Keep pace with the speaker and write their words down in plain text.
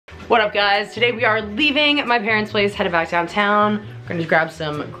What up, guys? Today we are leaving my parents' place, headed back downtown. We're gonna grab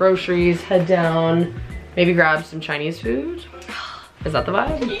some groceries, head down, maybe grab some Chinese food. Is that the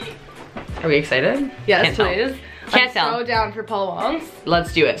vibe? Are we excited? Yes, please. Can't tell. I'm so down for Paul Wong's.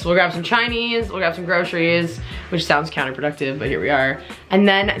 Let's do it. So we'll grab some Chinese, we'll grab some groceries, which sounds counterproductive, but here we are. And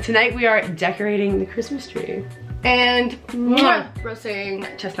then tonight we are decorating the Christmas tree. And roasting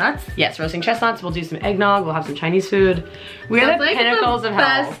chestnuts. Yes, roasting chestnuts. We'll do some eggnog. We'll have some Chinese food. We are the pinnacles of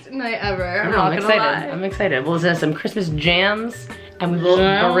hell. Best night ever. I'm excited. I'm excited. We'll do some Christmas jams, and we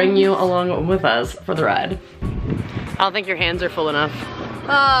will bring you along with us for the ride. I don't think your hands are full enough.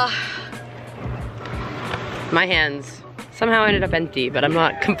 My hands somehow ended up empty, but I'm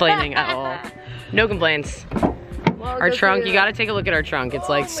not complaining at all. No complaints. Our trunk, you gotta take a look at our trunk. It's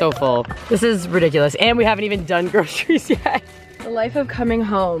like so full. This is ridiculous. And we haven't even done groceries yet. The life of coming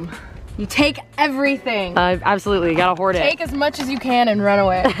home. You take everything. Absolutely, you gotta hoard it. Take as much as you can and run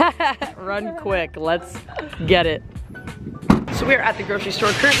away. Run quick, let's get it. So we're at the grocery store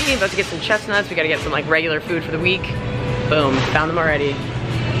currently, about to get some chestnuts. We gotta get some like regular food for the week. Boom, found them already.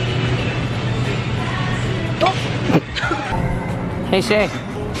 Oh. Hey Shay.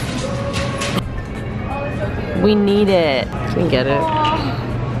 We need it. We can get it.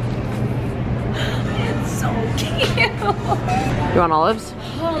 It's so cute. You want olives?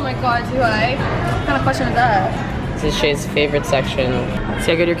 Oh my god, do I? What kind of question is that? This is Shay's favorite section.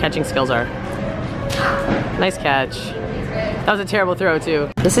 See how good your catching skills are. Nice catch. That was a terrible throw too.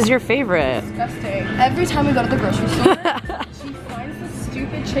 This is your favorite. Disgusting. Every time we go to the grocery store, she finds the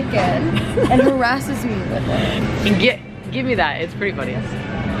stupid chicken and harasses me with it. Give me that. It's pretty funny.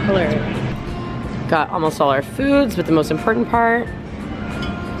 Hilarious. Got almost all our foods, but the most important part.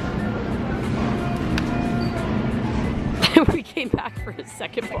 We came back for a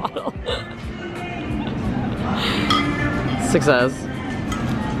second bottle. Success.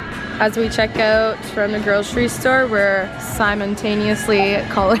 As we check out from the grocery store, we're simultaneously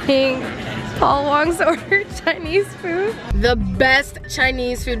calling Paul Wong's order Chinese food. The best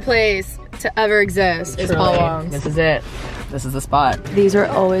Chinese food place to ever exist is Paul Wong's. This is it. This is the spot. These are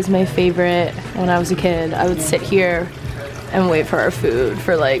always my favorite. When I was a kid, I would sit here and wait for our food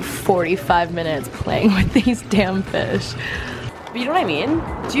for like 45 minutes playing with these damn fish. But you know what I mean?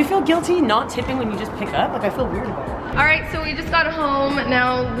 Do you feel guilty not tipping when you just pick up? Like I feel weird about it. All right, so we just got home.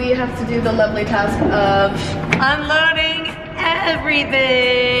 Now we have to do the lovely task of unloading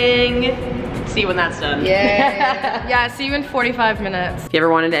everything. See you when that's done. Yeah. Yeah, see you in 45 minutes. If you ever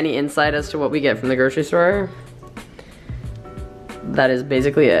wanted any insight as to what we get from the grocery store, that is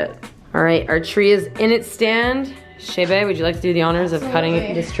basically it. All right, our tree is in its stand. Shebe, would you like to do the honors of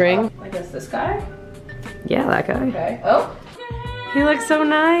cutting the string? I guess this guy? Yeah, that guy. Okay. Oh. He looks so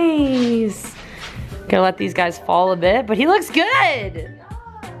nice. Gonna let these guys fall a bit, but he looks good.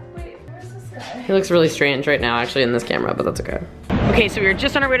 Wait, where's this guy? He looks really strange right now, actually, in this camera, but that's okay. Okay, so we're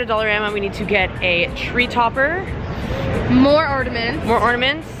just on our way to Dollarama. We need to get a tree topper. More ornaments. More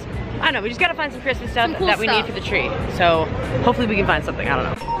ornaments. I don't know, we just gotta find some Christmas stuff that we need for the tree. So hopefully we can find something, I don't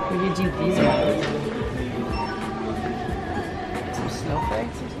know. We could do these ones. Some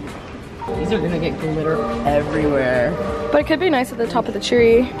snowflakes or something. These are gonna get glitter everywhere. But it could be nice at the top of the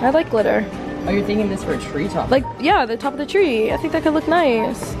tree. I like glitter. Oh, you're thinking this for a tree topper? Like, yeah, the top of the tree. I think that could look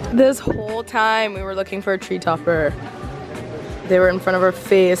nice. This whole time we were looking for a tree topper. They were in front of our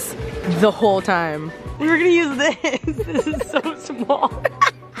face the whole time. We were gonna use this. This is so small.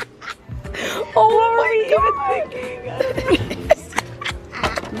 Oh, what were we even thinking?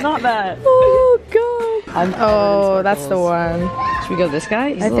 Not that. Oh god. Oh, that's the one. Should we go this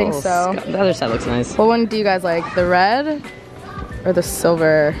guy? I think so. The other side looks nice. What one do you guys like? The red or the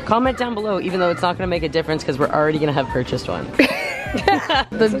silver? Comment down below, even though it's not gonna make a difference because we're already gonna have purchased one.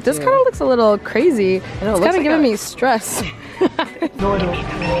 This kind of looks a little crazy. It's kind of giving me stress. No, I don't.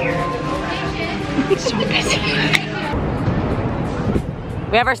 So busy.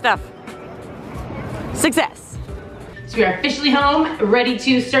 We have our stuff. Success. So we are officially home, ready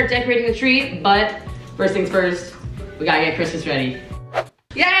to start decorating the tree, but first things first, we gotta get Christmas ready.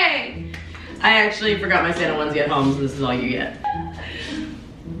 Yay! I actually forgot my Santa onesie at home, so this is all you get. All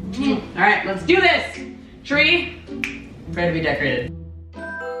right, let's do this. Tree, ready to be decorated.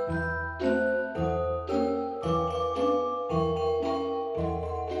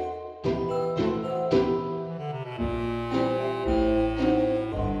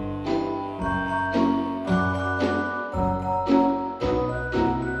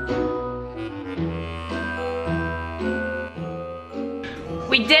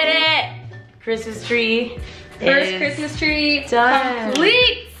 We did it! Christmas tree. First Christmas tree done.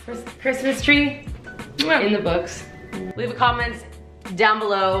 Complete! First Christmas tree in the books. Leave a comment down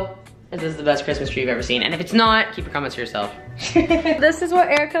below this is the best Christmas tree you've ever seen. And if it's not, keep your comments to yourself. This is what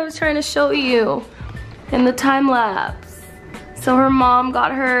Erica was trying to show you in the time lapse. So her mom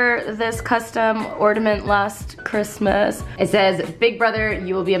got her this custom ornament last Christmas. It says, Big Brother,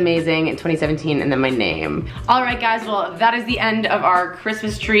 you will be amazing in 2017, and then my name. All right, guys, well, that is the end of our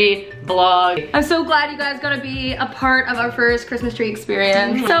Christmas tree vlog. I'm so glad you guys got to be a part of our first Christmas tree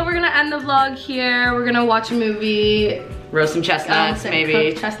experience. So we're gonna end the vlog here. We're gonna watch a movie. Roast some chestnuts,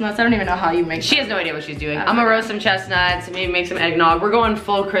 maybe. Cook chestnuts, I don't even know how you make She has no idea what she's doing. I'm gonna roast some chestnuts, maybe make some eggnog. We're going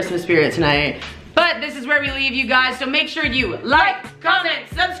full Christmas spirit tonight. But this is where we leave you guys, so make sure you like, comment,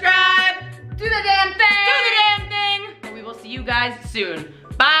 subscribe, do the damn thing! do the damn thing, and we will see you guys soon.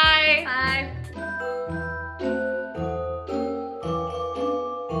 Bye! Bye.